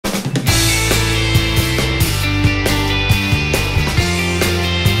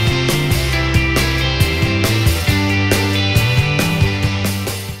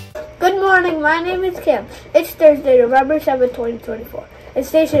with Cam. It's Thursday, November 7th, 2024. And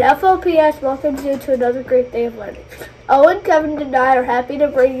Station FOPS welcomes you to another great day of learning. Owen, Kevin, and I are happy to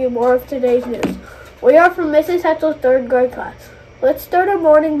bring you more of today's news. We are from Mrs. Hetzel's 3rd grade class. Let's start our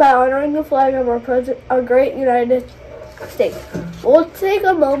morning by honoring the flag of our great United States. We'll take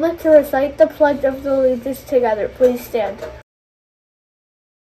a moment to recite the Pledge of Allegiance together. Please stand.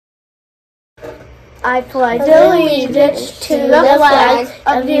 I pledge allegiance to the flag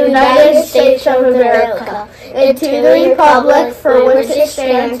of the United States of America and to the republic for which it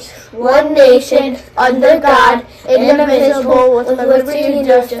stands, one nation, under God, indivisible, with liberty and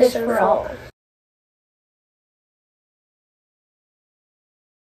justice for all.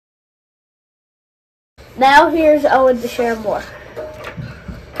 Now here's Owen to share more.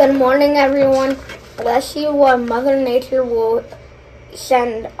 Good morning, everyone. Let's see what Mother Nature will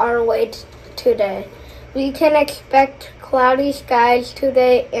send our way today. We can expect cloudy skies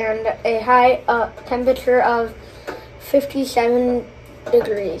today and a high temperature of 57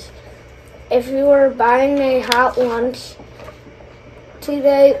 degrees. If you are buying a hot lunch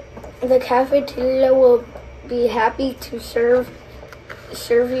today, the cafeteria will be happy to serve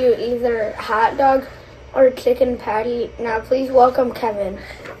you either hot dog or chicken patty. Now please welcome Kevin.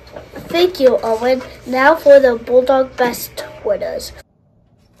 Thank you, Owen. Now for the Bulldog Best winners.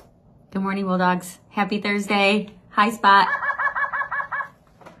 Good morning, Bulldogs. Happy Thursday. Hi, Spot.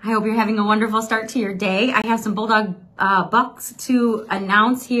 I hope you're having a wonderful start to your day. I have some Bulldog bucks to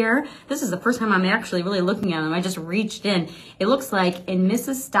announce here. This is the first time I'm actually really looking at them. I just reached in. It looks like in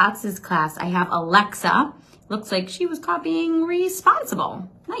Mrs. Stotts' class, I have Alexa. Looks like she was copying Responsible.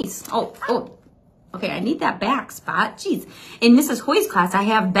 Nice. Oh. Okay, I need that back, Spot. Jeez. In Mrs. Hoy's class, I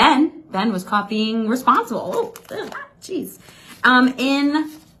have Ben. Ben was copying Responsible. Oh, jeez.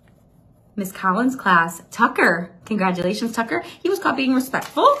 In Miss Collins' class, Tucker. Congratulations, Tucker. He was copying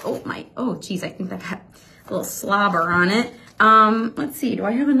Respectful. Oh, geez, I think that got a little slobber on it. Let's see, do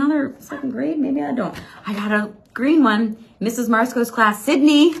I have another 2nd grade? Maybe I don't. I got a green one. Mrs. Marsco's class,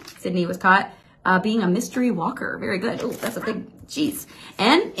 Sydney. Sydney was caught being a mystery walker. Very good. Oh, that's a big, geez.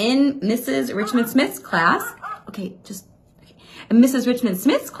 And in Mrs. Richmond Smith's class, in Mrs. Richmond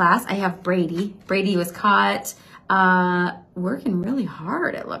Smith's class, I have Brady. Brady was caught working really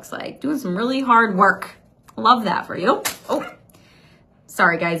hard, it looks like. Doing some really hard work. Love that for you. Oh,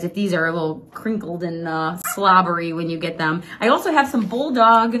 sorry guys if these are a little crinkled and slobbery when you get them. I also have some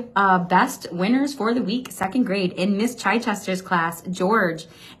Bulldog best winners for the week, 2nd grade. In Miss Chichester's class, George.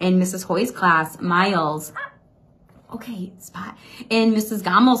 In Mrs. Hoy's class, Miles. Okay, Spot. In Mrs.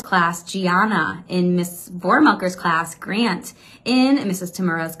 Gommel's class, Gianna. In Miss Vormelker's class, Grant. In Mrs.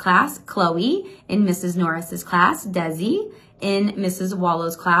 Tamura's class, Chloe. In Mrs. Norris's class, Desi. In Mrs.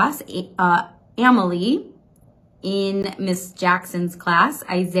 Wallow's class, Amelie. In Miss Jackson's class,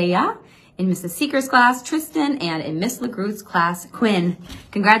 Isaiah. In Mrs. Seeker's class, Tristan. And in Miss LaGruth's class, Quinn.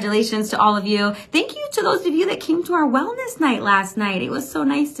 Congratulations to all of you. Thank you to those of you that came to our wellness night last night. It was so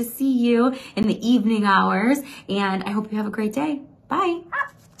nice to see you in the evening hours. And I hope you have a great day. Bye.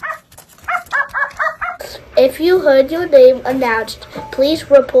 If you heard your name announced, please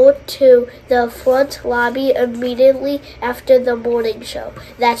report to the front lobby immediately after the morning show.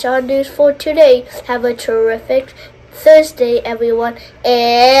 That's our news for today. Have a terrific Thursday, everyone,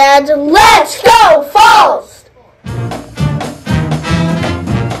 and let's go, Falls!